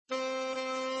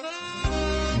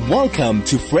Welcome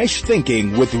to Fresh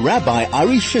Thinking with Rabbi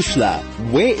Ari Shishler,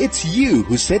 where it's you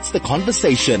who sets the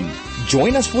conversation.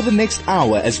 Join us for the next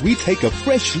hour as we take a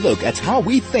fresh look at how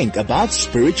we think about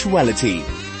spirituality.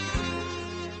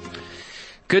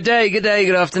 Good day, good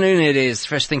afternoon. It is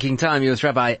Fresh Thinking time. You're with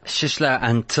Rabbi Shishler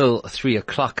until 3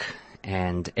 o'clock.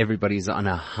 And everybody's on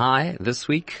a high this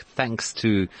week, thanks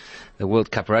to the World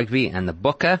Cup Rugby and the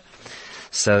Bokke.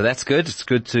 So that's good. It's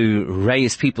good to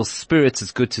raise people's spirits.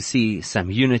 It's good to see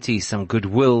some unity, some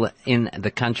goodwill in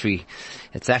the country.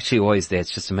 It's actually always there.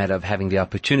 It's just a matter of having the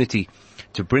opportunity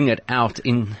to bring it out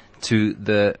into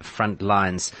the front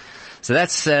lines. So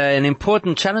that's an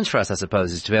important challenge for us, I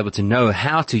suppose, is to be able to know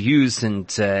how to use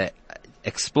and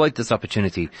exploit this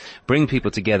opportunity, bring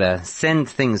people together, send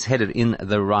things headed in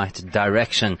the right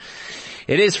direction.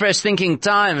 It is Fresh Thinking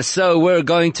time, so we're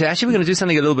going to do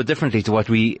something a little bit differently to what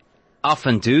we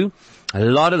often do. A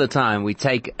lot of the time we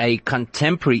take a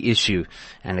contemporary issue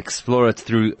and explore it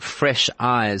through fresh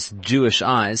eyes, Jewish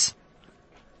eyes.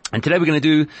 And today we're going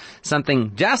to do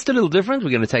something just a little different. We're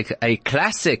going to take a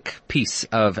classic piece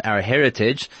of our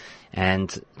heritage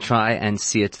and try and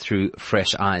see it through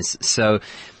fresh eyes. So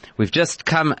we've just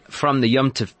come from the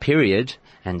Yom Tov period,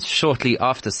 and shortly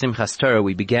after Simchas Torah,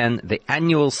 we began the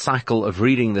annual cycle of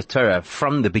reading the Torah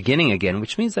from the beginning again,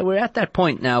 which means that we're at that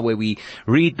point now where we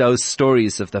read those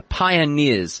stories of the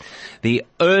pioneers, the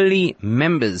early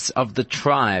members of the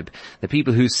tribe, the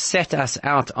people who set us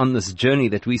out on this journey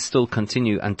that we still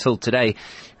continue until today.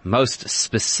 Most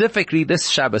specifically this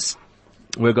Shabbos,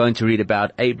 we're going to read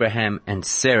about Abraham and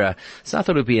Sarah. So I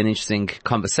thought it would be an interesting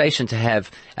conversation to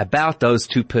have about those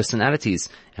two personalities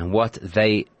and what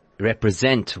they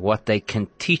represent, what they can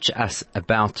teach us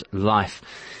about life.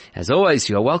 As always,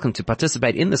 you are welcome to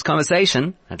participate in this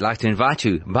conversation. I'd like to invite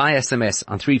you by SMS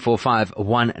on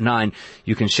 34519.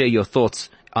 You can share your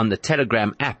thoughts on the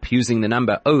Telegram app using the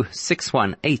number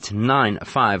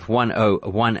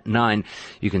 0618951019.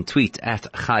 You can tweet at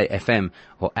Chai FM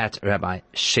or at Rabbi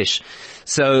Shish.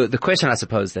 So the question I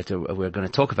suppose that we're going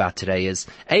to talk about today is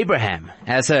Abraham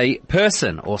as a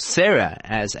person or Sarah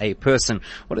as a person.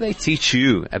 What do they teach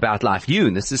you about life?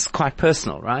 This is quite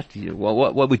personal, right?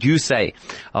 What would you say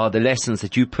are the lessons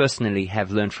that you personally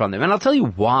have learned from them? And I'll tell you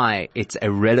why it's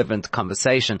a relevant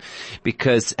conversation,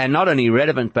 and not only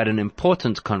relevant but an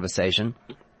important conversation.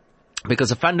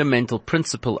 Because a fundamental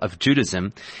principle of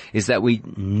Judaism is that we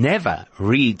never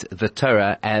read the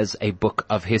Torah as a book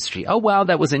of history. Oh, wow,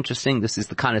 that was interesting. This is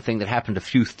the kind of thing that happened a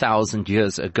few thousand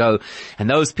years ago. And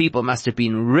those people must have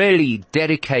been really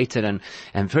dedicated and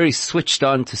very switched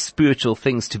on to spiritual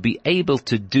things to be able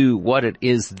to do what it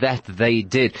is that they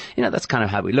did. That's kind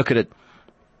of how we look at it.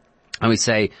 And we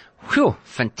say, whew,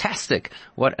 fantastic.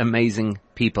 What amazing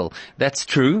people. That's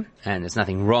true, and there's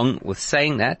nothing wrong with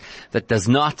saying that. That does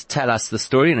not tell us the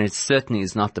story, and it certainly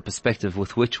is not the perspective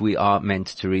with which we are meant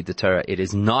to read the Torah. It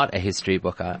is not a history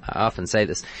book. I often say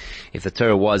this. If the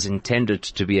Torah was intended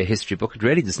to be a history book, it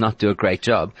really does not do a great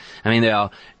job. There are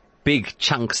big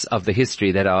chunks of the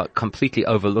history that are completely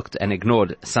overlooked and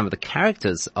ignored. Some of the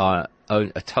characters are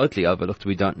totally overlooked.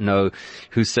 We don't know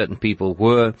who certain people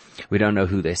were. We don't know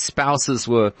who their spouses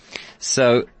were.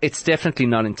 So it's definitely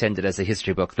not intended as a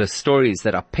history book. The stories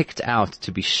that are picked out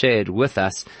to be shared with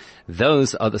us,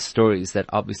 those are the stories that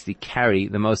obviously carry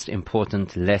the most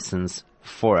important lessons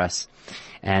for us.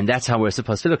 And that's how we're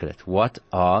supposed to look at it. What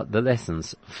are the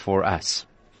lessons for us?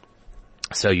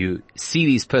 So you see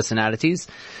these personalities,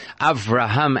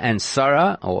 Avraham and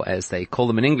Sarah, or as they call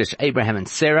them in English, Abraham and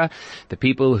Sarah, the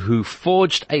people who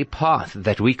forged a path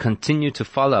that we continue to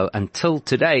follow until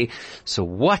today. So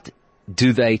what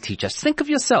do they teach us? Think of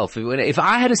yourself. If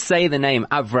I had to say the name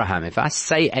Avraham, if I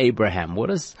say Abraham, what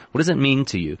does it mean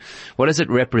to you? What does it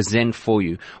represent for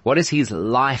you? What does his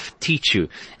life teach you?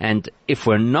 And if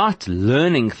we're not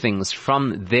learning things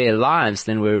from their lives,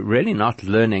 then we're really not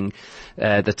learning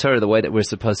the Torah the way that we're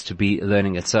supposed to be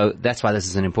learning it. So that's why this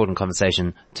is an important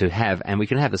conversation to have. And we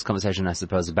can have this conversation, I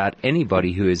suppose, about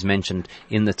anybody who is mentioned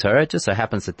in the Torah. It just so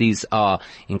happens that these are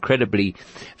incredibly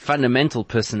fundamental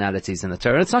personalities in the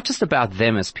Torah. It's not just about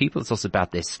them as people, it's also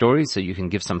about their stories. So you can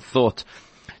give some thought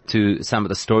to some of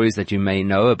the stories that you may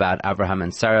know about Avraham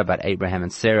and Sarah, about Abraham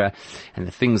and Sarah, and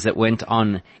the things that went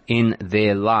on in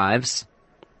their lives.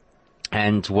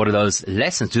 And what are those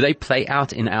lessons? Do they play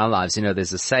out in our lives?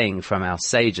 There's a saying from our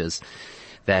sages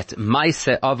that Maise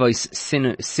Avos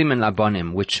Simen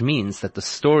Labonim, which means that the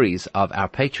stories of our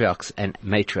patriarchs and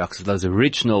matriarchs, of those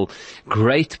original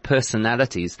great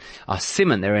personalities, are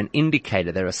siman. They're an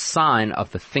indicator. They're a sign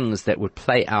of the things that would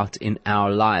play out in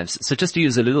our lives. So just to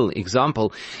use a little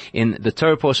example, in the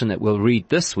Torah portion that we'll read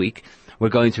this week, we're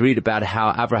going to read about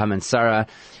how Avraham and Sarah,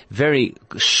 very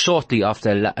shortly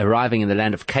after arriving in the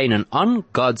land of Canaan, on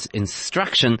God's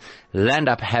instruction, land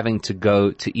up having to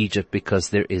go to Egypt because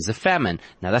there is a famine.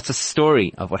 Now that's a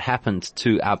story of what happened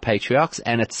to our patriarchs,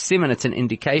 and it's an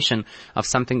indication of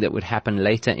something that would happen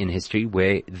later in history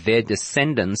where their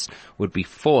descendants would be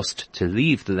forced to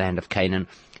leave the land of Canaan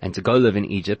and to go live in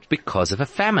Egypt because of a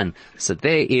famine. So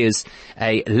there is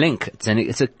a link.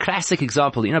 It's a classic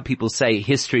example. You know, people say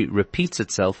history repeats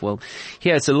itself. Well,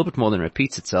 here it's a little bit more than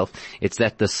repeats itself. It's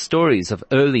that the stories of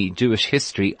early Jewish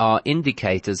history are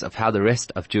indicators of how the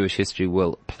rest of Jewish history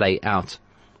will play out.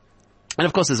 And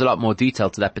of course, there's a lot more detail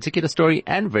to that particular story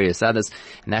and various others,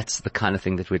 and that's the kind of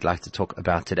thing that we'd like to talk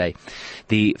about today.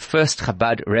 The first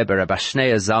Chabad Rebbe, Rabbi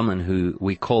Shneur Zalman, who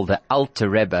we call the Alter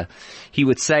Rebbe, he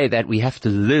would say that we have to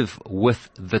live with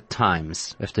the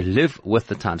times. We have to live with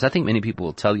the times. I think many people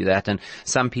will tell you that, and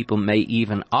some people may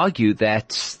even argue that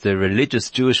the religious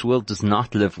Jewish world does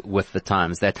not live with the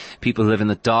times, that people live in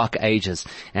the dark ages,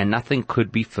 and nothing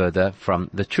could be further from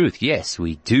the truth. Yes,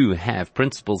 we do have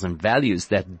principles and values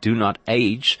that do not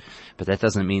age, but that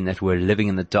doesn't mean that we're living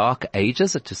in the dark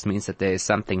ages. It just means that there is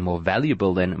something more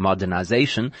valuable than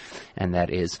modernization, and that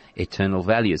is eternal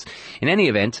values. In any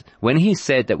event, when he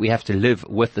said that we have to live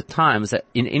with the times, that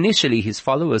initially his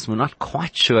followers were not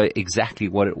quite sure exactly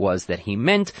what it was that he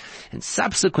meant, and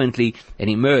subsequently it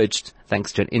emerged,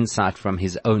 thanks to an insight from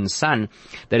his own son,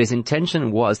 that his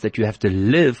intention was that you have to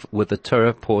live with the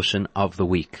Torah portion of the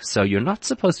week. So you're not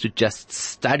supposed to just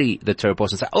study the Torah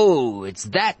portion and say, oh, it's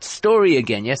that story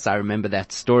again. Yes, I remember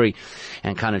that story,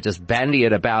 and kind of just bandy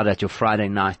it about at your Friday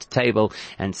night table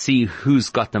and see who's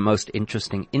got the most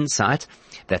interesting insight.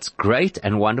 That's great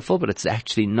and wonderful, but it's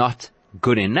actually not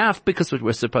good enough, because what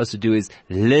we're supposed to do is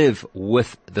live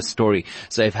with the story.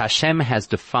 So if Hashem has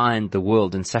defined the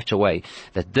world in such a way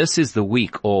that this is the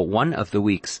week, or one of the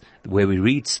weeks, where we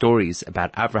read stories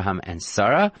about Avraham and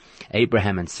Sarah,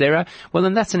 Abraham and Sarah, well,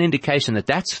 then that's an indication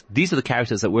that these are the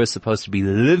characters that we're supposed to be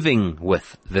living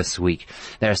with this week.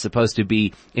 They're supposed to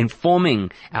be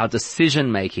informing our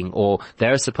decision making, or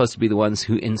they're supposed to be the ones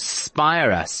who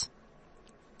inspire us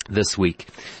this week.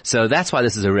 So that's why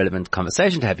this is a relevant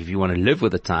conversation to have. If you want to live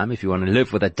with the time, if you want to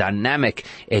live with a dynamic,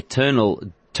 eternal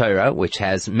Torah, which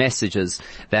has messages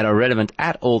that are relevant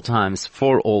at all times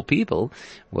for all people,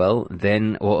 well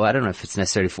then, or I don't know if it's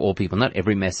necessarily for all people. Not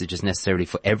every message is necessarily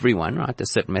for everyone, right?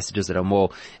 There's certain messages that are more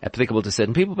applicable to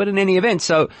certain people, but in any event,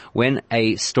 so when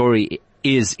a story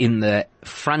is in the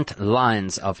front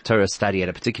lines of Torah study at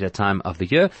a particular time of the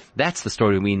year, that's the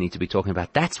story we need to be talking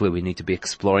about. That's where we need to be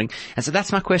exploring. And so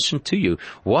that's my question to you.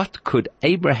 What could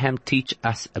Abraham teach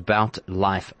us about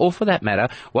life? Or for that matter,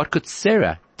 what could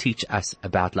Sarah teach us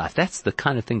about life? That's the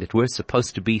kind of thing that we're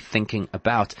supposed to be thinking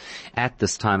about at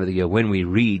this time of the year when we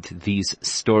read these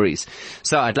stories.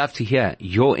 So I'd love to hear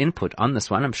your input on this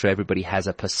one. I'm sure everybody has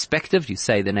a perspective. You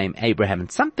say the name Abraham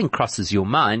and something crosses your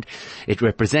mind. It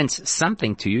represents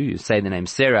something to you. You say the name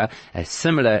Sarah, a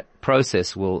similar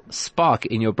process will spark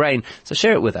in your brain. So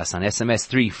share it with us on SMS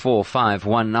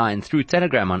 34519, through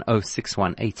Telegram on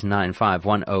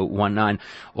 0618951019,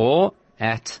 or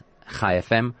at Chai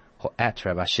FM, or at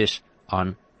Rabbi Shish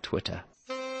on Twitter.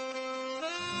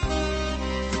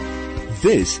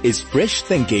 This is Fresh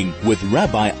Thinking with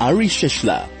Rabbi Ari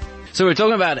Shishler. So we're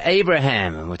talking about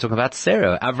Abraham, and we're talking about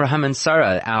Sarah, Avraham and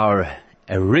Sarah, our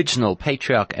original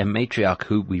patriarch and matriarch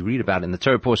who we read about in the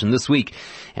Torah portion this week.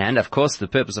 And of course, the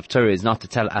purpose of Torah is not to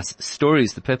tell us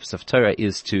stories. The purpose of Torah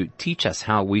is to teach us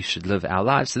how we should live our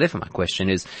lives. So therefore my question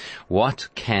is, what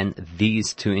can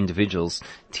these two individuals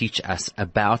teach us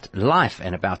about life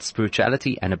and about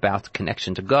spirituality and about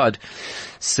connection to God?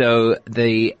 So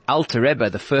the Alter Rebbe,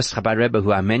 the first Chabad Rebbe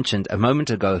who I mentioned a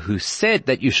moment ago, who said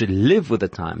that you should live with the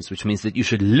times, which means that you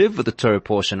should live with the Torah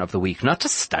portion of the week, not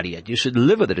just study it. You should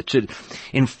live with it. It should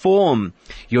inform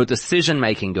your decision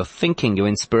making, your thinking, your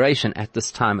inspiration at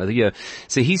this time of the year.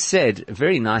 So he said,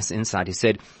 very nice insight. He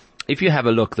said, if you have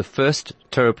a look, the first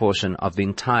Torah portion of the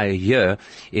entire year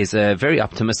is a very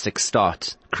optimistic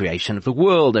start. Creation of the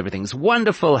world, everything's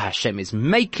wonderful, Hashem is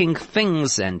making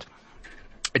things, and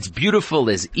it's beautiful,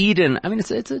 there's Eden. I mean,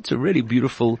 it's a really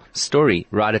beautiful story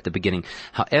right at the beginning.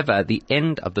 However, the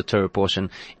end of the Torah portion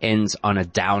ends on a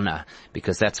downer,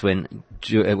 because that's when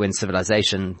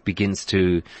civilization begins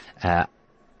to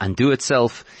undo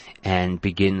itself and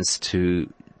begins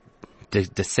to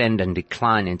descend and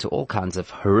decline into all kinds of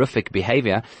horrific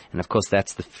behavior. And of course,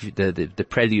 that's the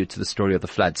prelude to the story of the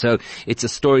flood. So it's a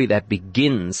story that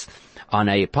begins on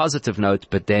a positive note,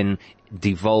 but then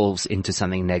devolves into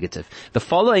something negative. The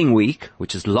following week,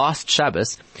 which is last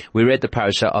Shabbos, we read the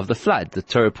parasha of the flood, the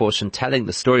Torah portion telling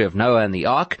the story of Noah and the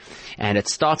ark, and it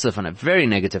starts off on a very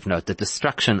negative note, the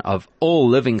destruction of all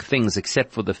living things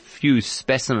except for the few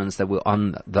specimens that were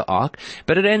on the ark,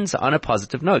 but it ends on a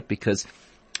positive note because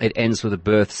it ends with the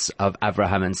births of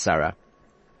Avraham and Sarah,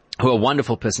 who are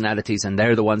wonderful personalities, and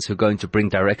they're the ones who are going to bring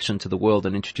direction to the world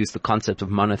and introduce the concept of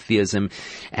monotheism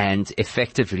and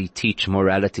effectively teach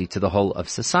morality to the whole of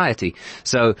society.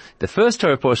 So the first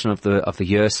Torah portion of the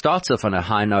year starts off on a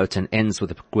high note and ends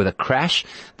with a crash.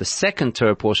 The second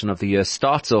Torah portion of the year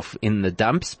starts off in the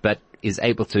dumps, but is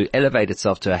able to elevate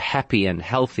itself to a happy and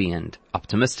healthy and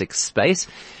optimistic space.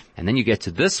 And then you get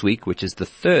to this week, which is the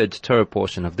third Torah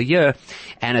portion of the year,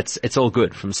 and it's all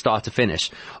good from start to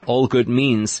finish. All good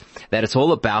means that it's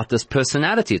all about this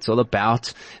personality. It's all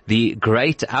about the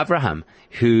great Avraham,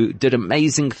 who did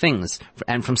amazing things.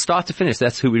 And from start to finish,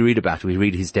 that's who we read about. We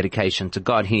read his dedication to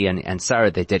God, he and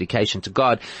Sarah, their dedication to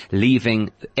God,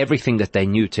 leaving everything that they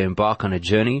knew to embark on a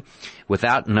journey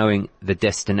without knowing the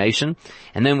destination.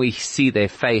 And then we see their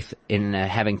faith in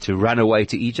having to run away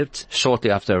to Egypt shortly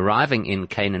after arriving in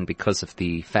Canaan because of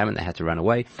the famine. They had to run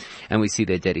away. And we see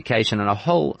their dedication on a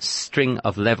whole string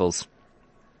of levels.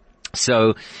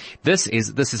 So this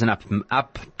is an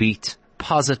upbeat,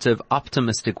 positive,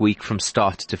 optimistic week from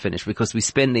start to finish, because we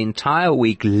spend the entire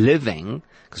week living,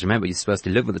 because remember, you're supposed to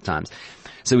live with the times.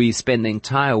 So we spend the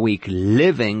entire week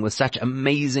living with such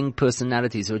amazing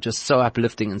personalities who are just so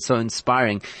uplifting and so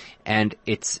inspiring. And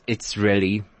it's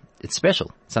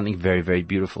special. Something very, very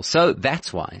beautiful. So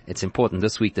that's why it's important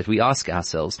this week that we ask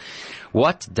ourselves,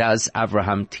 what does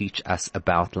Avraham teach us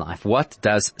about life? What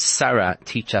does Sarah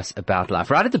teach us about life?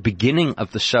 Right at the beginning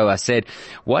of the show, I said,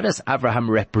 what does Avraham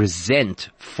represent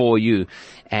for you?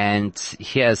 And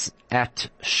here's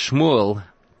at Shmuel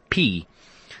P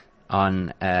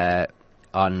on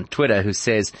Twitter, who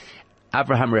says,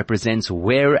 Avraham represents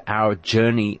where our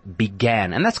journey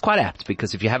began. And that's quite apt,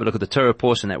 because if you have a look at the Torah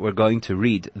portion that we're going to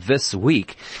read this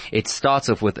week, it starts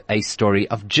off with a story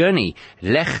of journey.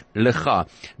 Lech lecha.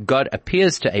 God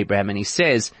appears to Abraham and he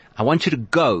says, I want you to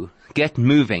go, get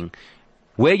moving.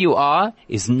 Where you are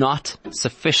is not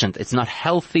sufficient. It's not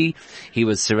healthy. He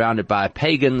was surrounded by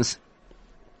pagans.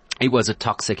 It was a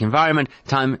toxic environment.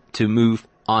 Time to move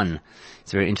on.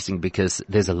 It's very interesting because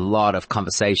there's a lot of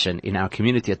conversation in our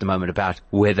community at the moment about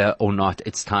whether or not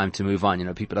it's time to move on. You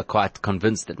know, people are quite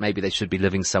convinced that maybe they should be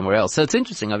living somewhere else. So it's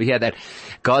interesting over here that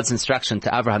God's instruction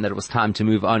to Avraham that it was time to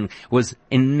move on was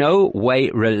in no way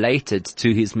related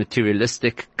to his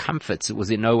materialistic comforts. It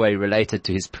was in no way related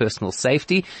to his personal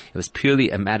safety. It was purely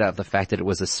a matter of the fact that it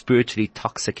was a spiritually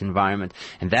toxic environment,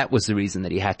 and that was the reason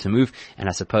that he had to move. And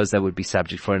I suppose that would be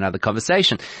subject for another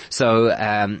conversation.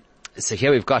 So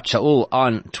here we've got Shmuel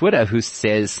on Twitter who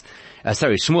says that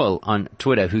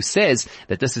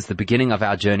this is the beginning of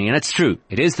our journey. And it's true.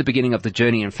 It is the beginning of the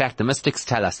journey. In fact, the mystics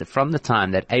tell us that from the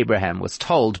time that Abraham was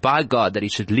told by God that he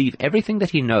should leave everything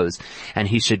that he knows and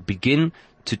he should begin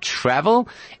to travel,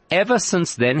 ever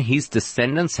since then, his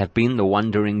descendants have been the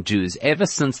wandering Jews. Ever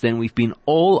since then, we've been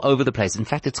all over the place. In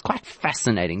fact, it's quite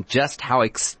fascinating just how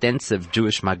extensive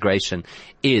Jewish migration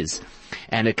is.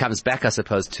 And it comes back, I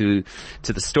suppose, to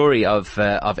the story of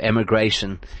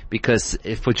emigration, because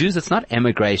for Jews, it's not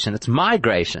emigration, it's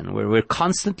migration, where we're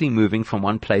constantly moving from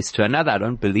one place to another. I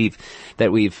don't believe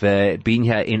that we've been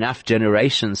here enough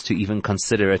generations to even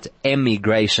consider it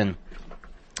emigration,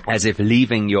 as if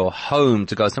leaving your home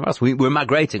to go somewhere else. We're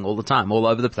migrating all the time, all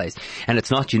over the place. And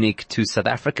it's not unique to South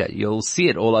Africa. You'll see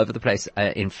it all over the place.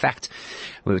 In fact,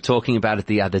 we were talking about it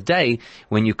the other day,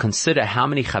 when you consider how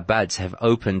many Chabads have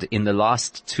opened in the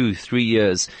last 2-3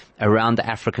 years around the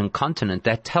African continent,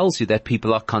 that tells you that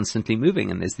people are constantly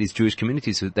moving. And there's these Jewish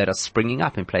communities that are springing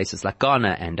up in places like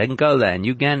Ghana and Angola and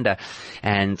Uganda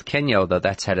and Kenya, although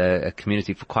that's had a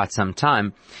community for quite some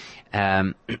time.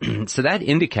 So that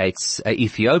indicates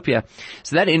Ethiopia.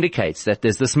 So that indicates that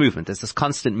there's this movement, there's this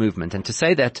constant movement. And to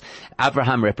say that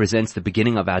Avraham represents the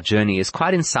beginning of our journey is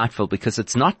quite insightful, because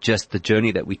it's not just the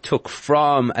journey that we took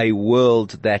from a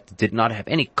world that did not have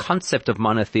any concept of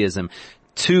monotheism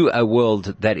to a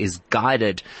world that is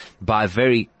guided by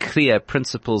very clear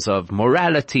principles of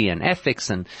morality and ethics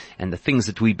and the things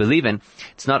that we believe in.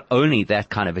 It's not only that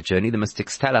kind of a journey. The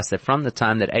mystics tell us that from the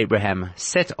time that Abraham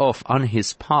set off on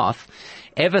his path,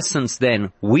 ever since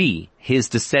then, we his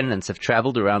descendants have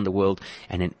traveled around the world,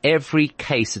 and in every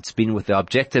case it's been with the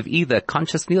objective, either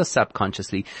consciously or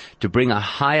subconsciously, to bring a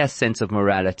higher sense of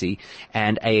morality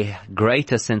and a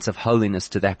greater sense of holiness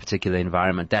to that particular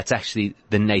environment. That's actually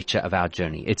the nature of our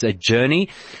journey. It's a journey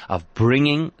of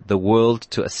bringing the world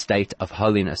to a state of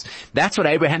holiness. That's what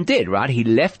Abraham did, right? He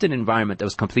left an environment that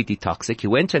was completely toxic. He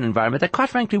went to an environment that, quite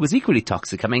frankly, was equally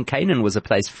toxic. I mean, Canaan was a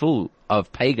place full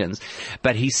of pagans,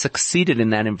 but he succeeded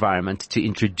in that environment to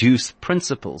introduce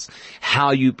principles,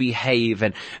 how you behave,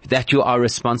 and that you are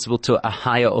responsible to a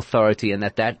higher authority, and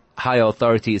that higher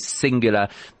authority is singular,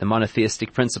 the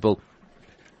monotheistic principle.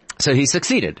 So he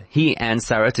succeeded, he and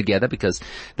Sarah together, because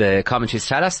the commentaries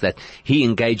tell us that he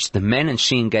engaged the men and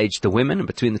she engaged the women, and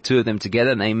between the two of them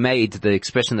together, they made the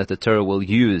expression that the Torah will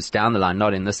use down the line,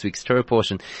 not in this week's Torah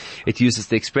portion. It uses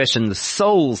the expression, the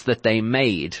souls that they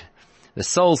made. The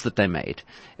souls that they made.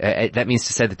 That means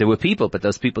to say that there were people, but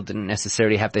those people didn't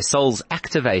necessarily have their souls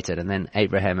activated. And then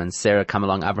Abraham and Sarah come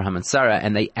along, Avraham and Sarah,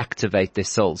 and they activate their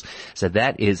souls. So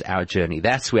that is our journey.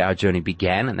 That's where our journey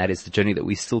began, and that is the journey that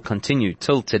we still continue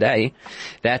till today.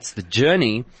 That's the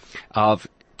journey of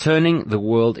turning the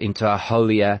world into a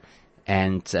holier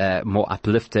and more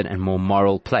uplifted and more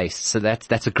moral place. So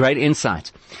that's a great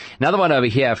insight. Another one over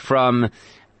here from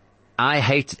I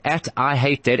hate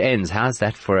dead ends. How's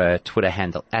that for a Twitter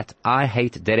handle? At I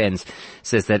hate dead ends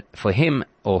says that for him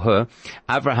or her,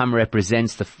 Avraham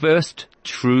represents the first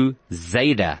true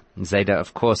Zayda. Zayda,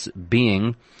 of course,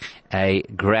 being a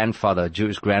grandfather, a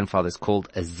Jewish grandfather is called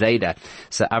a Zayda.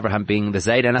 So Avraham being the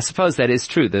Zayda, and I suppose that is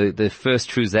true, the first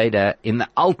true Zayda in the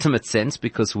ultimate sense,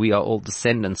 because we are all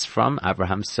descendants from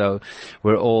Avraham, so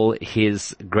we're all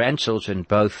his grandchildren,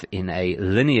 both in a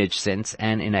lineage sense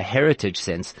and in a heritage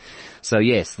sense. So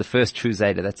yes, the first true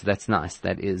Zayda, that's nice.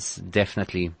 That is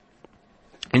definitely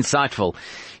insightful.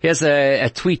 Here's a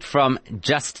tweet from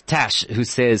Just Tash, who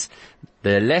says,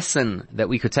 the lesson that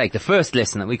we could take, the first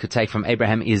lesson that we could take from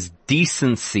Abraham is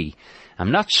decency.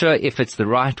 I'm not sure if it's the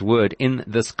right word in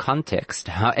this context.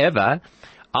 However,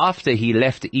 after he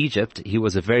left Egypt, he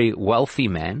was a very wealthy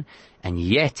man, and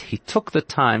yet he took the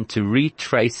time to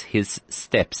retrace his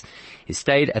steps. He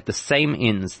stayed at the same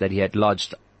inns that he had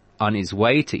lodged on his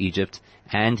way to Egypt,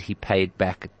 and he paid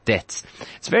back debts.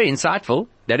 It's very insightful.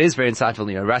 That is very insightful.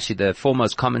 You know, Rashi, the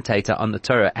foremost commentator on the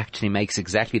Torah, actually makes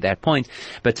exactly that point.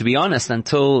 But to be honest,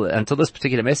 until this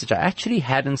particular message, I actually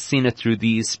hadn't seen it through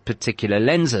these particular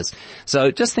lenses.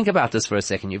 So just think about this for a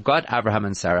second. You've got Avraham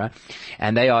and Sarah,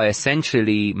 and they are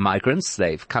essentially migrants.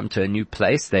 They've come to a new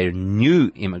place. They're new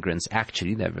immigrants,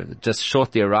 actually. They've just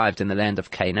shortly arrived in the land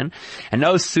of Canaan. And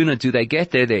no sooner do they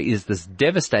get there, there is this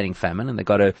devastating famine, and they've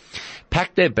got to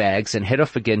pack their bags and head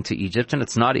off again to Egypt, and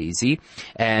it's not easy.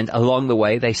 And along the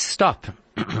way, they stop,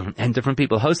 and different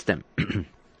people host them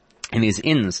in these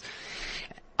inns.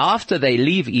 After they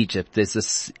leave Egypt, there's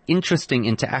this interesting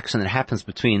interaction that happens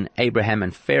between Abraham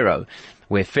and Pharaoh,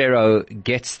 where Pharaoh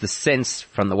gets the sense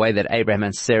from the way that Abraham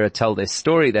and Sarah tell their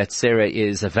story that Sarah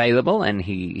is available, and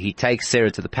he takes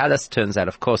Sarah to the palace. Turns out,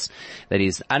 of course, that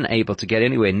he's unable to get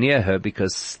anywhere near her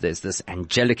because there's this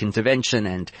angelic intervention,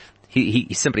 and he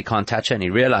simply can't touch her, and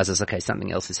he realizes, okay,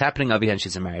 something else is happening over here, and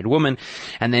she's a married woman.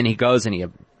 And then he goes and he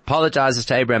apologizes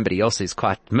to Abraham, but he also is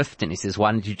quite miffed, and he says,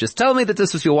 why didn't you just tell me that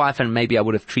this was your wife, and maybe I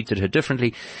would have treated her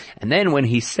differently. And then when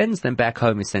he sends them back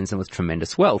home, he sends them with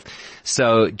tremendous wealth.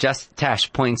 So Just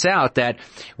Tash points out that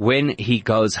when he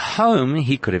goes home,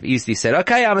 he could have easily said,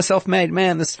 okay, I'm a self-made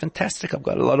man, this is fantastic, I've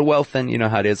got a lot of wealth. And you know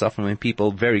how it is often when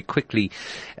people very quickly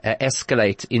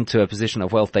escalate into a position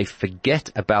of wealth, they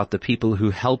forget about the people who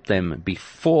helped them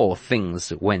before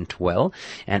things went well,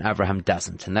 and Avraham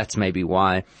doesn't. And that's maybe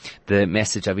why the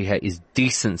message over here is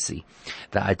decency.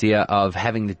 The idea of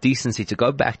having the decency to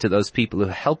go back to those people who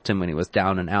helped him when he was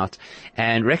down and out,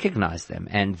 and recognize them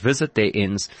and visit their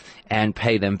inns and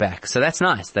pay them back. So that's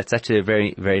nice. That's actually a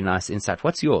very, very nice insight.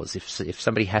 What's yours? If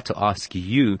somebody had to ask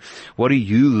you, what do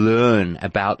you learn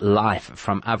about life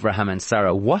from Avraham and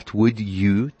Sarah, what would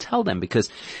you tell them? Because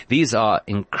these are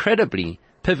incredibly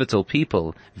pivotal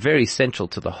people, very central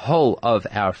to the whole of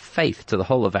our faith, to the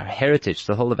whole of our heritage, to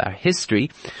the whole of our history.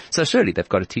 So surely they've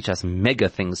got to teach us mega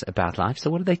things about life. So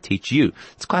what do they teach you?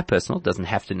 It's quite personal. It doesn't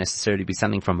have to necessarily be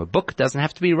something from a book. It doesn't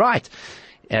have to be right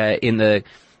in the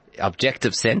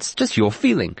objective sense, just your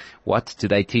feeling. What do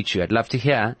they teach you? I'd love to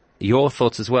hear your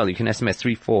thoughts as well. You can SMS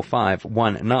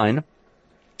 34519.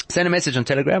 Send a message on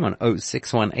Telegram on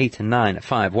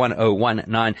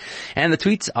 0618951019. And the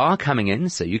tweets are coming in,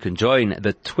 so you can join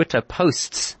the Twitter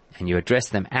posts and you address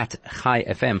them at Chai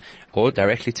FM or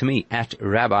directly to me at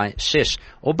Rabbi Shish,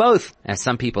 or both, as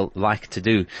some people like to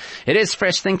do. It is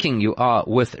Fresh Thinking. You are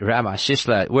with Rabbi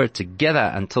Shishler. We're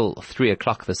together until 3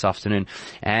 o'clock this afternoon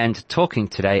and talking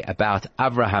today about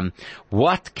Avraham.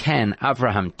 What can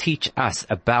Avraham teach us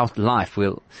about life?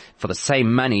 Well, for the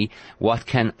same money, what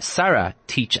can Sarah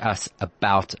teach us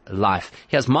about life?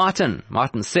 Here's Martin.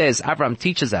 Martin says, Avraham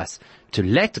teaches us to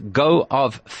let go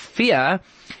of fear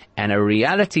and a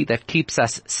reality that keeps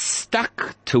us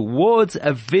stuck towards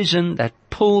a vision that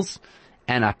pulls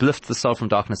and uplifts the soul from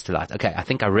darkness to light. Okay, I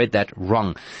think I read that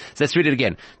wrong. So let's read it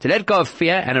again. To let go of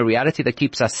fear and a reality that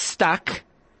keeps us stuck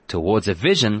towards a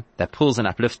vision that pulls and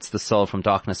uplifts the soul from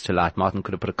darkness to light. Martin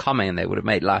could have put a comma in there, would have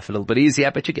made life a little bit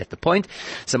easier, but you get the point.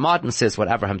 So Martin says what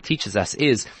Avraham teaches us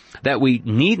is that we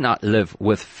need not live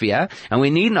with fear, and we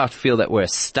need not feel that we're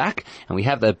stuck, and we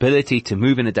have the ability to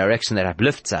move in a direction that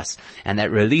uplifts us and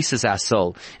that releases our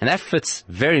soul. And that fits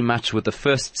very much with the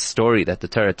first story that the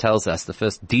Torah tells us, the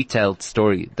first detailed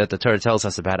story that the Torah tells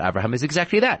us about Avraham is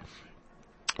exactly that.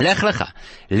 Lech lecha,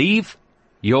 leave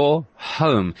your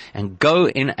home and go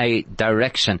in a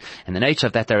direction. And the nature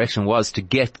of that direction was to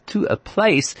get to a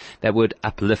place that would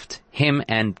uplift him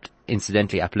and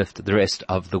incidentally uplift the rest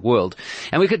of the world.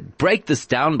 And we could break this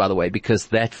down, by the way, because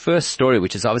that first story,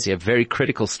 which is obviously a very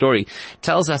critical story,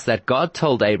 tells us that God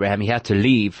told Abraham he had to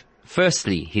leave,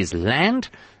 firstly, his land.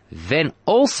 Then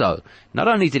also, not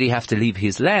only did he have to leave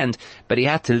his land, but he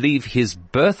had to leave his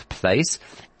birthplace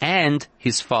and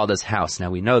his father's house. Now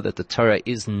we know that the Torah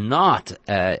is not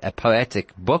a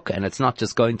poetic book, and it's not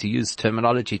just going to use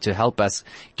terminology to help us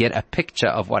get a picture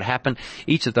of what happened.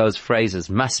 Each of those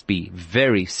phrases must be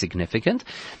very significant,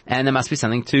 and there must be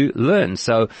something to learn.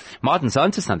 So Martin's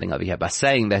onto something over here by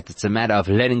saying that it's a matter of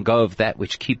letting go of that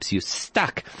which keeps you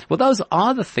stuck. Well, those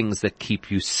are the things that keep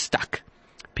you stuck.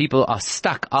 People are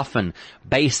stuck often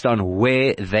based on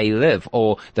where they live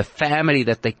or the family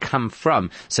that they come from.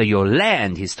 So your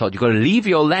land, he's told, you've got to leave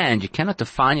your land. You cannot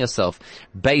define yourself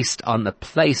based on the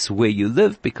place where you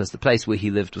live, because the place where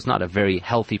he lived was not a very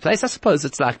healthy place. I suppose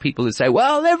it's like people who say,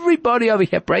 well, everybody over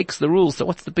here breaks the rules, so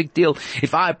what's the big deal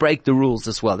if I break the rules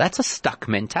as well? That's a stuck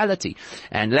mentality.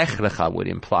 And Lech Lecha would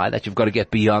imply that you've got to get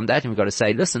beyond that, and you've got to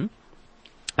say, listen,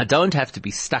 I don't have to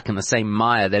be stuck in the same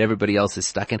mire that everybody else is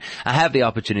stuck in. I have the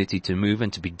opportunity to move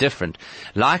and to be different.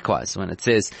 Likewise, when it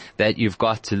says that you've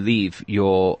got to leave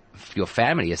your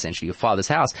family, essentially your father's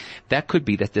house, that could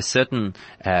be that there's certain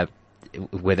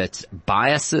whether it's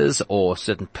biases or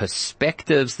certain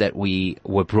perspectives that we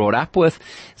were brought up with.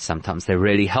 Sometimes they're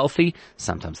really healthy,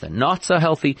 sometimes they're not so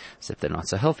healthy. So if they're not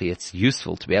so healthy, it's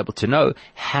useful to be able to know,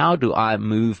 how do I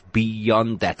move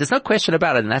beyond that? There's no question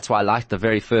about it, and that's why I liked the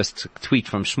very first tweet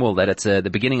from Shmuel, that it's the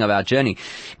beginning of our journey.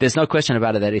 There's no question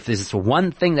about it that if there's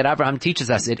one thing that Avraham teaches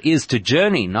us, it is to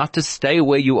journey, not to stay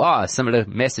where you are. Similar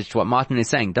message to what Martin is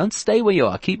saying. Don't stay where you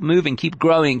are. Keep moving, keep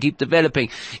growing, keep developing,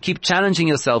 keep challenging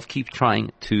yourself, keep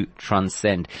trying to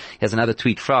transcend. Here's another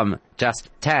tweet from Just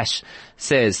Tash.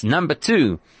 Says, number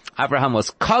 2, Avraham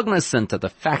was cognizant of the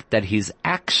fact that his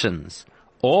actions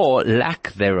or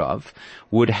lack thereof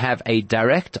would have a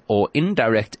direct or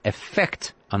indirect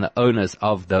effect on the owners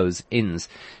of those inns.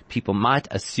 People might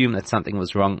assume that something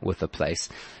was wrong with the place.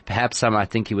 Perhaps some might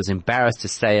think he was embarrassed to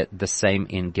stay at the same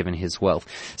inn given his wealth.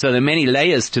 So there are many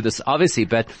layers to this, obviously,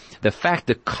 but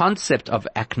the concept of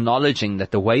acknowledging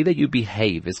that the way that you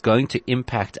behave is going to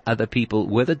impact other people,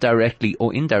 whether directly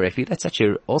or indirectly, that's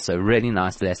actually also a really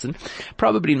nice lesson.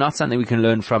 Probably not something we can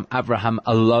learn from Avraham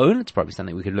alone. It's probably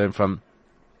something we can learn from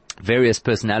various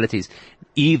personalities.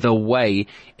 Either way,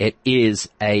 it is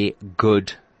a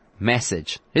good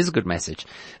message. It is a good message.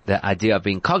 The idea of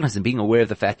being cognizant, being aware of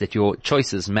the fact that your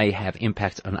choices may have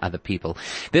impact on other people.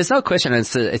 There's no question, and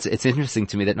it's interesting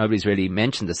to me that nobody's really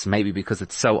mentioned this, maybe because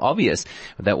it's so obvious,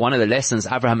 that one of the lessons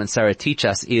Avraham and Sarah teach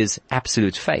us is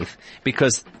absolute faith,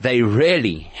 because they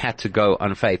really had to go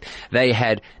on faith. They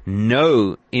had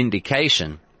no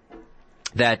indication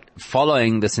that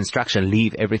following this instruction,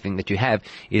 leave everything that you have,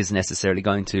 is necessarily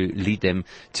going to lead them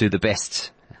to the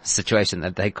best situation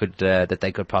that they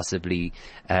could possibly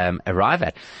arrive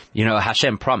at. You know,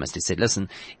 Hashem promised. He said, listen,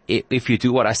 if you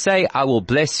do what I say, I will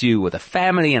bless you with a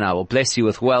family, and I will bless you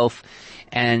with wealth,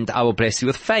 and I will bless you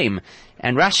with fame.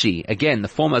 And Rashi, again, the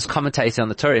foremost commentator on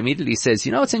the Torah, immediately says,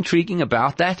 you know what's intriguing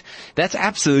about that? That's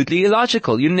absolutely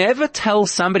illogical. You never tell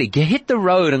somebody, hit the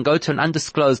road and go to an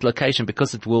undisclosed location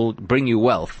because it will bring you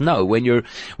wealth. No, when you're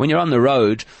on the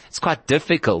road, it's quite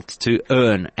difficult to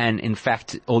earn. And in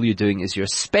fact, all you're doing is you're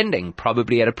spending,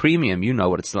 probably at a premium. You know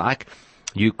what it's like.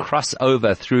 You cross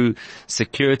over through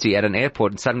security at an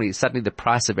airport, and suddenly the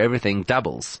price of everything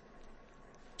doubles.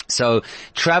 So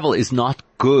travel is not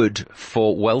good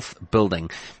for wealth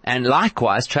building. And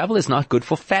likewise, travel is not good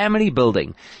for family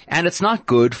building. And it's not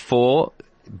good for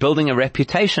building a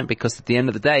reputation, because at the end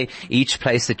of the day, each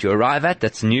place that you arrive at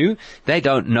that's new, they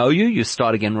don't know you. You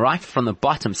start again right from the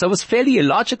bottom. So it was fairly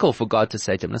illogical for God to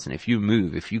say to him, listen, if you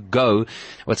move, if you go,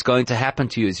 what's going to happen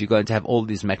to you is you're going to have all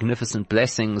these magnificent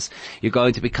blessings. You're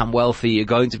going to become wealthy. You're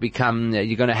going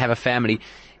to have a family.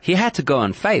 He had to go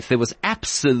on faith. There was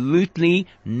absolutely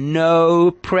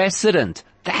no precedent.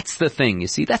 That's the thing, you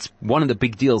see. That's one of the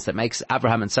big deals that makes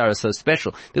Avraham and Sarah so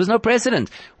special. There was no precedent.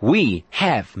 We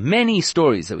have many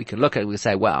stories that we can look at. We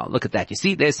say, wow, look at that. You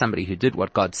see, there's somebody who did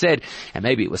what God said, and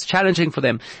maybe it was challenging for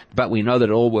them, but we know that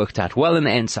it all worked out well in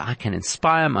the end, so I can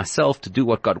inspire myself to do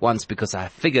what God wants, because I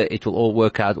figure it will all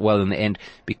work out well in the end,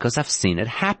 because I've seen it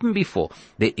happen before.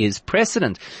 There is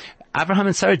precedent. Avraham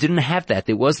and Sarah didn't have that.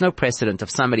 There was no precedent of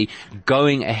somebody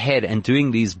going ahead and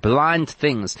doing these blind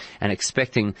things and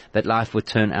expecting that life would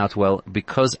turn out well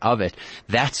because of it.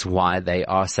 That's why they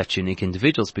are such unique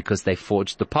individuals, because they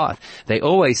forged the path. They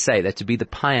always say that to be the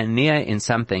pioneer in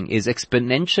something is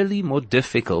exponentially more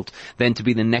difficult than to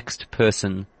be the next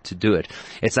person to do it.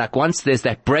 It's like once there's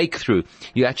that breakthrough,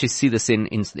 you actually see this in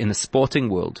the sporting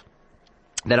world,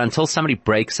 that until somebody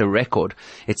breaks a record,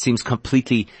 it seems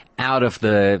completely out of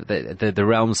the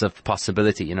realms of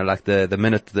possibility, like the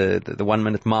 1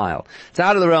 minute mile. It's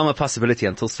out of the realm of possibility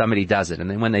until somebody does it.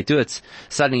 And then when they do it,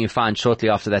 suddenly you find shortly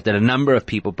after that a number of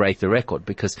people break the record,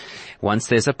 because once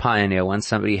there's a pioneer, once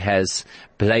somebody has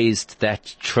blazed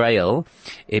that trail,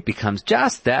 it becomes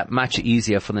just that much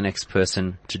easier for the next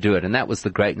person to do it. And that was the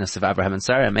greatness of Avraham and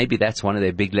Sarah. Maybe that's one of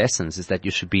their big lessons, is that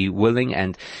you should be willing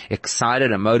and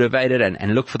excited and motivated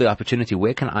and look for the opportunity.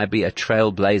 Where can I be a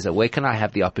trailblazer? Where can I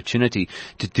have the opportunity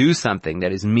to do something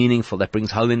that is meaningful, that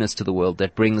brings holiness to the world,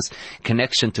 that brings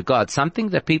connection to God, something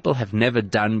that people have never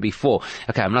done before?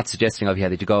 Okay, I'm not suggesting over here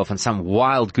that you go off on some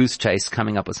wild goose chase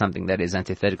coming up with something that is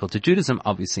antithetical to Judaism,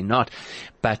 obviously not,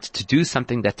 but to do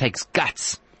something that takes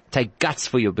guts. Take guts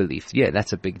for your belief. Yeah,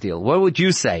 that's a big deal. What would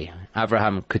you say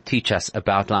Avraham could teach us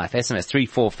about life? SMS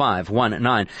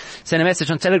 34519. Send a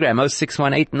message on Telegram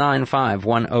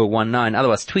 0618951019.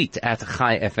 Otherwise, tweet at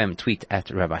Chai FM, tweet at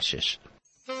Rabbi Shish.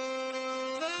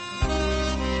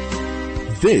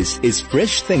 This is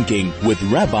Fresh Thinking with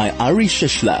Rabbi Ari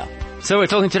Shishler. So we're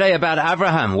talking today about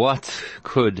Avraham. What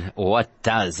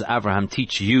does Avraham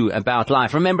teach you about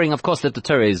life? Remembering, of course, that the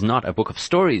Torah is not a book of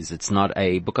stories. It's not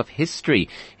a book of history.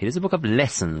 It is a book of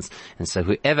lessons. And so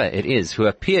whoever it is who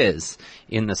appears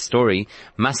in the story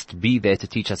must be there to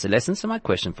teach us a lesson. So my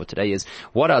question for today is,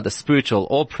 what are the spiritual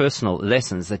or personal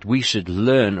lessons that we should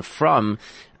learn from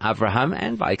Avraham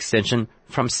and by extension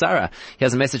from Sarah?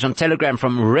 Here's a message on Telegram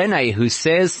from Rene, who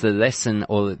says the lesson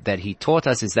that he taught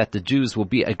us is that the Jews will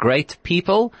be a great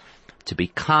people, to be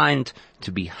kind,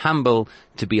 to be humble,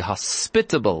 to be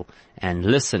hospitable, and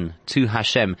listen to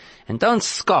Hashem. And don't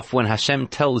scoff when Hashem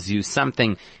tells you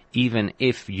something, even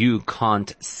if you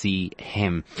can't see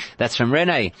him. That's from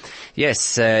Rene.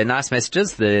 Yes, nice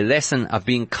messages. The lesson of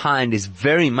being kind is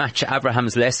very much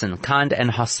Abraham's lesson. Kind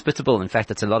and hospitable. In fact,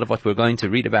 that's a lot of what we're going to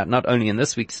read about, not only in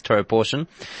this week's Torah portion,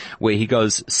 where he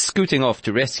goes scooting off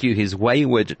to rescue his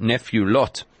wayward nephew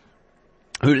Lot,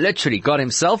 who literally got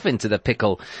himself into the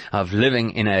pickle of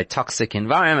living in a toxic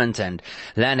environment and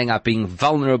landing up being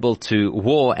vulnerable to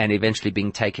war and eventually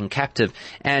being taken captive.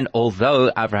 And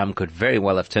although Avraham could very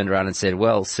well have turned around and said,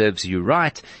 well, serves you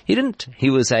right, he didn't.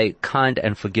 He was a kind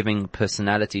and forgiving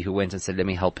personality who went and said, let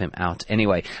me help him out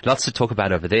anyway. Lots to talk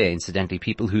about over there, incidentally,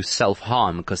 people who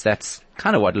self-harm, because that's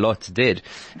kind of what Lot did.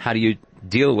 How do you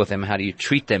deal with them? How do you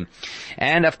treat them?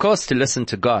 And of course, to listen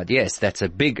to God. Yes, that's a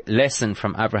big lesson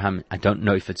from Avraham. I don't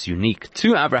know if it's unique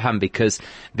to Avraham, because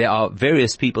there are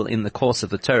various people in the course of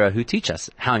the Torah who teach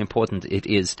us how important it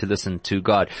is to listen to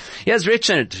God. Here's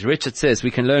Richard. Richard says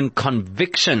we can learn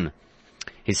conviction.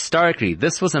 Historically,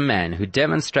 this was a man who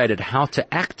demonstrated how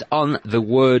to act on the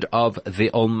word of the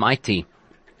Almighty.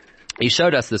 He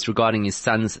showed us this regarding his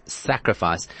son's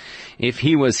sacrifice. If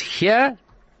he was here,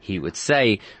 he would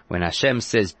say, when Hashem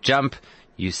says jump,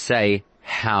 you say,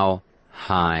 how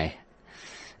high?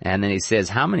 And then he says,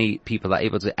 how many people are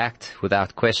able to act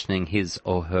without questioning his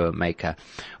or her maker?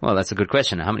 Well, that's a good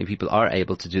question. How many people are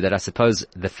able to do that? I suppose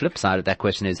the flip side of that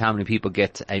question is, how many people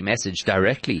get a message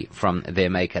directly from their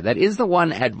maker? That is the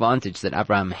one advantage that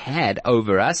Abraham had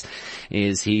over us,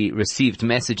 is he received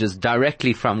messages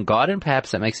directly from God, and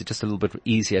perhaps that makes it just a little bit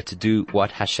easier to do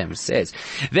what Hashem says.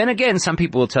 Then again, some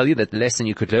people will tell you that the lesson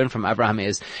you could learn from Abraham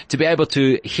is to be able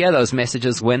to hear those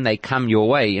messages when they come your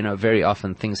way. Very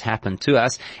often things happen to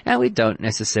us, and we don't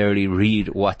necessarily read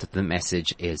what the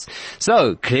message is.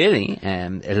 So clearly,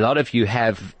 a lot of you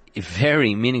have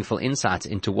very meaningful insights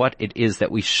into what it is that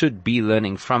we should be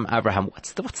learning from Avraham.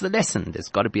 What's the lesson? There's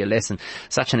got to be a lesson.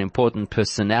 Such an important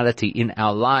personality in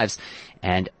our lives.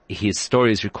 And his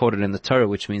story is recorded in the Torah,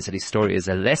 which means that his story is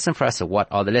a lesson for us. So what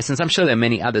are the lessons? I'm sure there are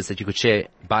many others that you could share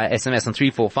by SMS on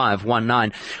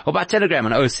 34519 or by Telegram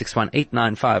on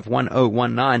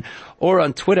 061-895-1019 or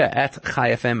on Twitter at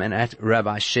ChaiFM and at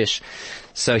Rabbi Shish.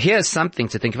 So here's something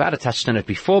to think about. I touched on it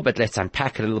before, but let's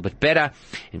unpack it a little bit better.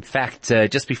 In fact,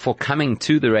 just before coming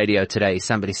to the radio today,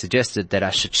 somebody suggested that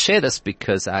I should share this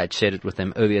because I had shared it with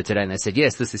them earlier today, and they said,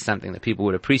 yes, this is something that people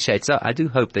would appreciate. So I do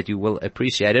hope that you will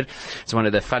appreciate it. It's one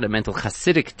of the fundamental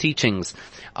Hasidic teachings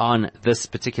on this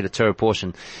particular Torah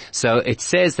portion. So it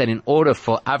says that in order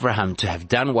for Avraham to have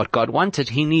done what God wanted,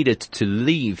 he needed to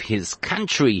leave his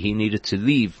country. He needed to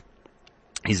leave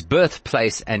his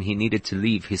birthplace, and he needed to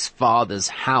leave his father's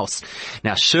house.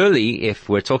 Now, surely, if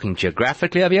we're talking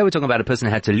geographically over here, we're talking about a person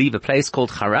who had to leave a place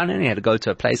called Haran, and he had to go to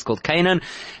a place called Canaan.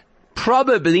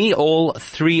 Probably all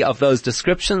three of those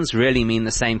descriptions really mean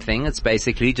the same thing. It's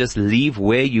basically just leave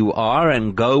where you are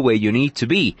and go where you need to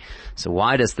be. So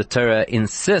why does the Torah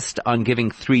insist on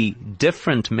giving three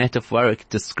different metaphoric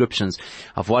descriptions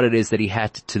of what it is that he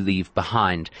had to leave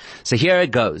behind? So here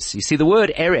it goes. You see, the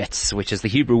word eretz, which is the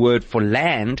Hebrew word for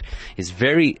land, is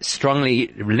very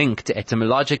strongly linked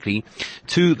etymologically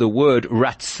to the word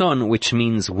ratzon, which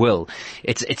means will.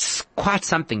 It's quite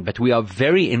something, but we are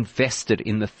very invested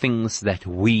in the things that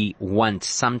we want.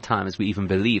 Sometimes we even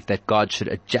believe that God should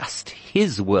adjust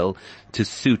his will to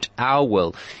suit our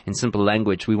will. In simple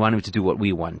language, we want him to do what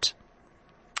we want,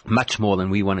 much more than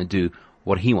we want to do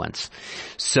what he wants.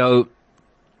 So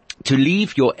to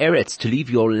leave your eretz, to leave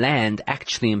your land,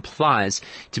 actually implies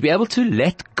to be able to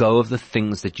let go of the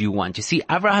things that you want. You see,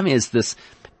 Avraham is this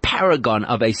paragon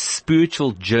of a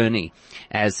spiritual journey.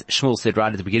 As Shmuel said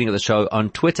right at the beginning of the show on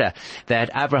Twitter,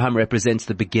 that Avraham represents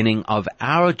the beginning of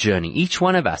our journey, each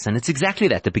one of us. And it's exactly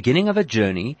that, the beginning of a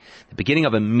journey, the beginning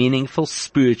of a meaningful,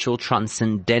 spiritual,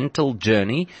 transcendental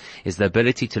journey is the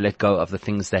ability to let go of the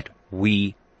things that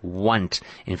we want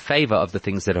in favor of the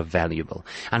things that are valuable.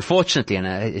 Unfortunately,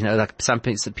 and like some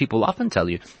people often tell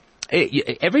you,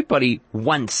 everybody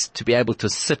wants to be able to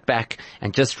sit back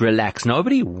and just relax.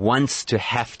 Nobody wants to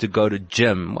have to go to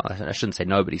gym. Well, I shouldn't say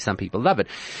nobody. Some people love it.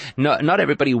 No, not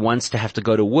everybody wants to have to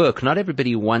go to work. Not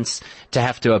everybody wants to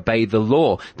have to obey the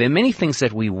law. There are many things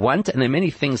that we want, and there are many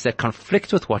things that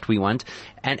conflict with what we want.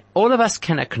 And all of us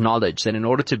can acknowledge that in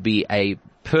order to be a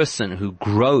person who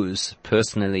grows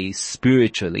personally,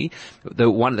 spiritually,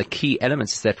 one of the key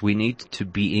elements is that we need to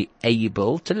be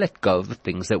able to let go of the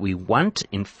things that we want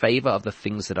in favor of the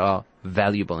things that are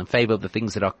valuable, in favor of the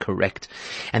things that are correct.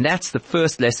 And that's the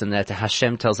first lesson that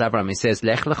Hashem tells Avraham. He says,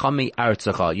 Lech lecha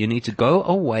mi'artzecha. You need to go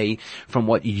away from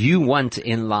what you want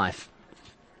in life.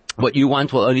 What you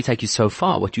want will only take you so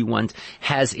far. What you want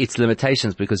has its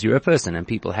limitations because you're a person and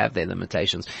people have their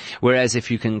limitations. Whereas if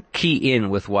you can key in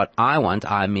with what I want,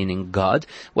 I meaning God,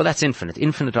 well, that's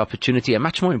infinite opportunity. And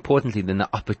much more importantly than the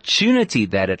opportunity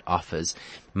that it offers,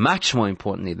 much more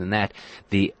importantly than that,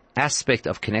 the aspect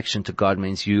of connection to God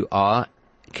means you are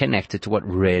connected to what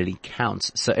really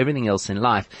counts. So everything else in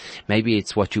life, maybe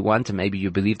it's what you want and maybe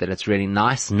you believe that it's really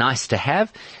nice to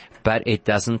have, but it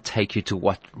doesn't take you to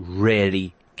what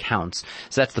really counts.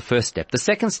 So that's the first step. The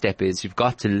second step is you've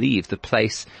got to leave the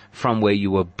place from where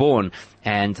you were born.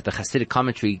 And the Hasidic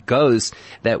commentary goes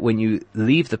that when you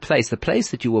leave the place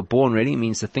that you were born really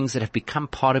means the things that have become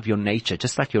part of your nature.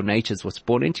 Just like your nature is what's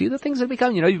born into you, the things that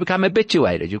become, you become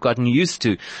habituated. You've gotten used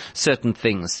to certain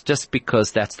things just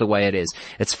because that's the way it is.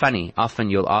 It's funny.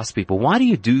 Often you'll ask people, why do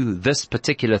you do this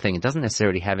particular thing? It doesn't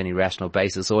necessarily have any rational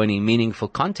basis or any meaningful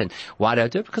content. Why do I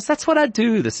do it? Because that's what I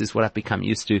do. This is what I've become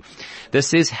used to.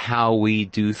 This is how we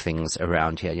do things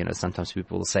around here. Sometimes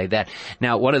people will say that.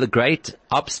 Now, one of the great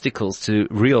obstacles to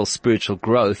real spiritual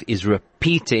growth is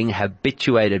repeating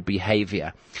habituated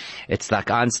behavior. It's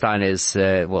like Einstein is,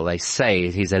 they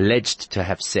say, he's alleged to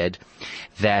have said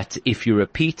that if you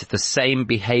repeat the same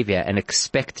behavior and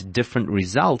expect different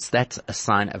results, that's a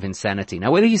sign of insanity.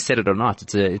 Now, whether he said it or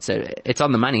not, it's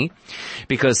on the money,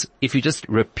 because if you just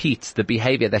repeat the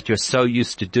behavior that you're so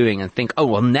used to doing and think, oh,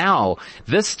 well, now,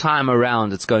 this time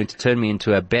around, it's going to turn me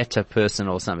into a better person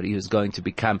or somebody who's going to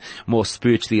become more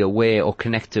spiritually aware or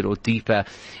connected or deeper,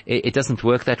 it doesn't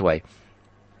work that way.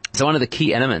 So one of the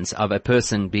key elements of a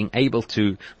person being able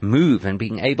to move and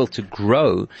being able to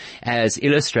grow, as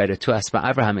illustrated to us by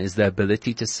Avraham, is the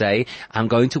ability to say, I'm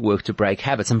going to work to break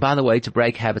habits. And by the way, to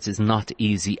break habits is not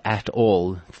easy at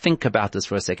all. Think about this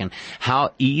for a second.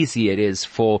 How easy it is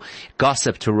for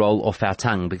gossip to roll off our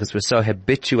tongue because we're so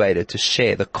habituated to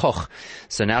share the koch.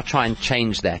 So now try and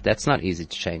change that. That's not easy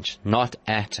to change. Not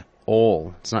at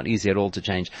all. It's not easy at all to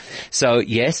change. So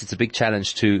yes, it's a big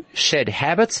challenge to shed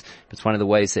habits, but it's one of the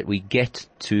ways that we get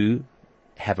to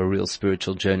have a real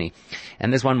spiritual journey.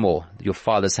 And there's one more, your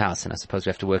Father's house, and I suppose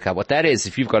we have to work out what that is.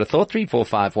 If you've got a thought,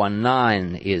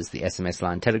 34519 is the SMS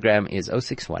line. Telegram is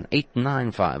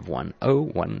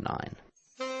 0618951019.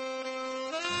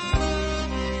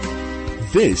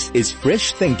 This is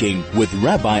Fresh Thinking with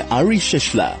Rabbi Ari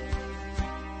Shishler.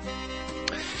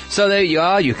 So there you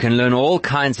are. You can learn all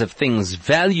kinds of things,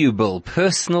 valuable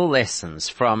personal lessons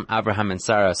from Avraham and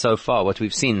Sarah so far. What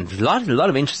we've seen, a lot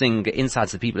of interesting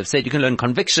insights that people have said. You can learn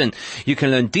conviction. You can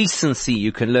learn decency.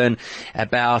 You can learn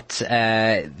about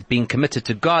being committed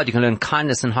to God. You can learn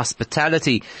kindness and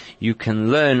hospitality. You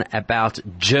can learn about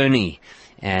journey.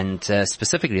 And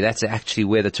specifically, that's actually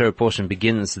where the Torah portion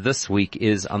begins this week,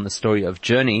 is on the story of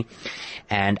journey.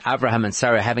 And Avraham and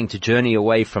Sarah having to journey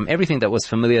away from everything that was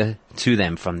familiar to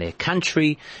them, from their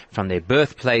country, from their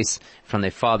birthplace, from their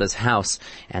father's house.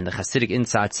 And the Hasidic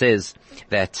insight says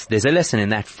that there's a lesson in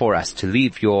that for us. To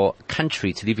leave your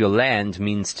country, to leave your land,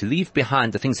 means to leave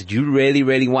behind the things that you really,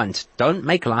 really want. Don't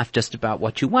make life just about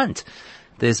what you want.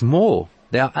 There's more.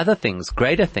 There are other things,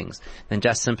 greater things than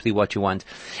just simply what you want.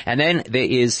 And then there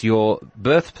is your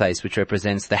birthplace, which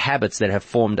represents the habits that have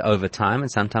formed over time.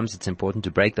 And sometimes it's important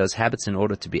to break those habits in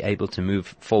order to be able to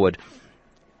move forward.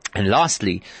 And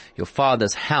lastly, your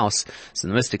father's house. So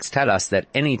the mystics tell us that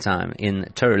any time in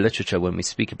Torah literature when we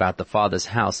speak about the father's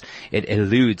house, it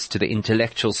alludes to the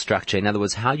intellectual structure. In other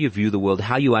words, how you view the world,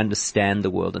 how you understand the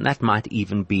world. And that might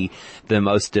even be the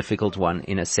most difficult one,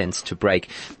 in a sense, to break,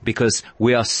 because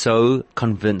we are so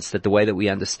convinced that the way that we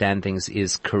understand things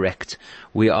is correct.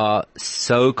 We are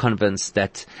so convinced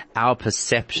that our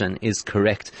perception is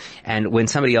correct. And when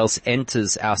somebody else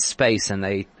enters our space and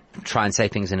they try and say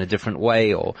things in a different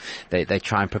way, or they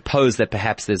try and propose that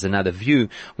perhaps there's another view,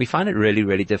 we find it really,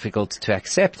 really difficult to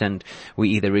accept, and we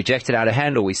either reject it out of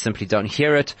hand, or we simply don't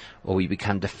hear it, or we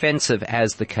become defensive,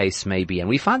 as the case may be. And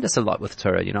we find this a lot with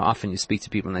Torah. You know, often you speak to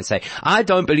people and they say, I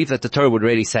don't believe that the Torah would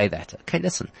really say that. Okay,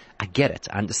 listen, I get it,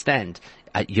 I understand.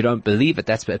 You don't believe it,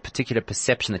 that's a particular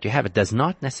perception that you have. It does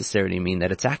not necessarily mean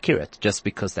that it's accurate, just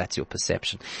because that's your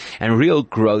perception. And real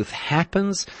growth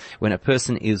happens when a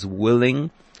person is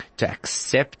willing to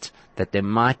accept that there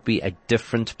might be a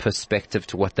different perspective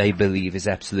to what they believe is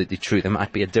absolutely true. There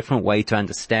might be a different way to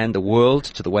understand the world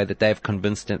to the way that they've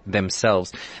convinced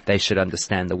themselves they should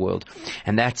understand the world.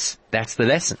 And that's the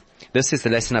lesson. This is the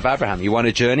lesson of Avraham. You want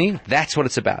a journey? That's what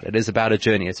it's about. It is about a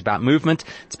journey. It's about movement.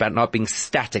 It's about not being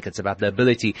static. It's about the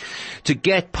ability to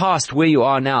get past where you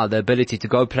are now, the ability to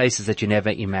go places that you never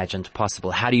imagined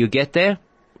possible. How do you get there?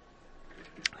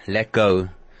 Let go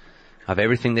of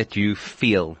everything that you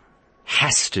feel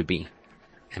has to be,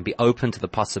 and be open to the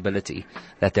possibility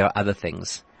that there are other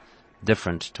things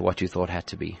different to what you thought had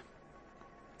to be.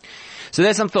 So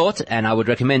there's some thought, and I would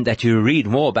recommend that you read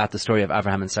more about the story of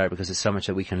Avraham and Sarah, because there's so much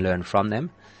that we can learn from them.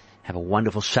 Have a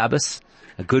wonderful Shabbos,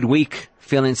 a good week.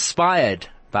 Feel inspired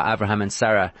by Avraham and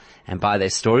Sarah and by their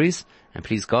stories. And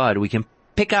please God, we can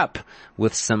pick up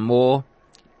with some more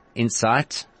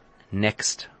insight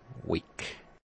next week.